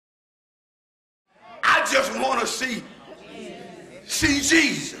I just want to see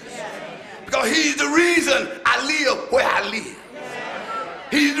Jesus. Because he's the reason I live where I live.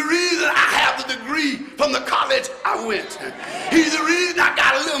 He's the reason I have the degree from the college I went. He's the reason I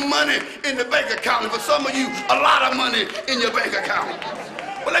got a little money in the bank account. And for some of you, a lot of money in your bank account.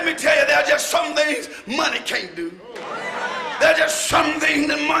 But let me tell you, there are just some things money can't do. There are just some things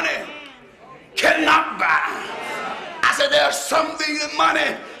that money cannot buy. I said there are some things that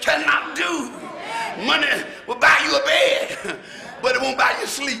money cannot do. Money will buy you a bed, but it won't buy you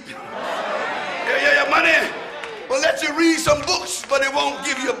sleep. Yeah, money will let you read some books, but it won't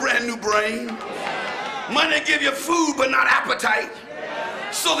give you a brand new brain. Money give you food, but not appetite.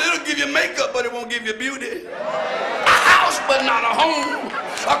 So it'll give you makeup, but it won't give you beauty. A house, but not a home.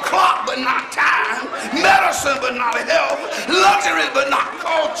 A clock, but not time. Medicine, but not health. Luxury, but not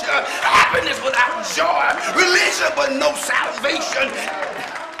culture. Happiness without joy. Religion, but no salvation.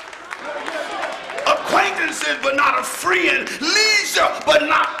 Acquaintances, but not a friend. Leisure, but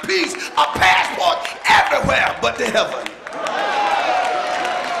not peace. A passport everywhere but to heaven.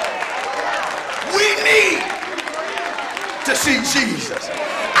 We need to see Jesus.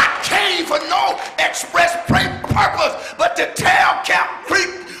 I came for no express purpose but to tell Camp Creek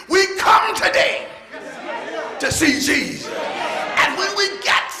we come today to see Jesus. And when we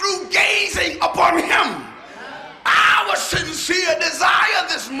get through gazing upon him, our sincere desire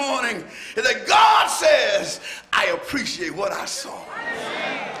this morning is that God says, I appreciate what I saw.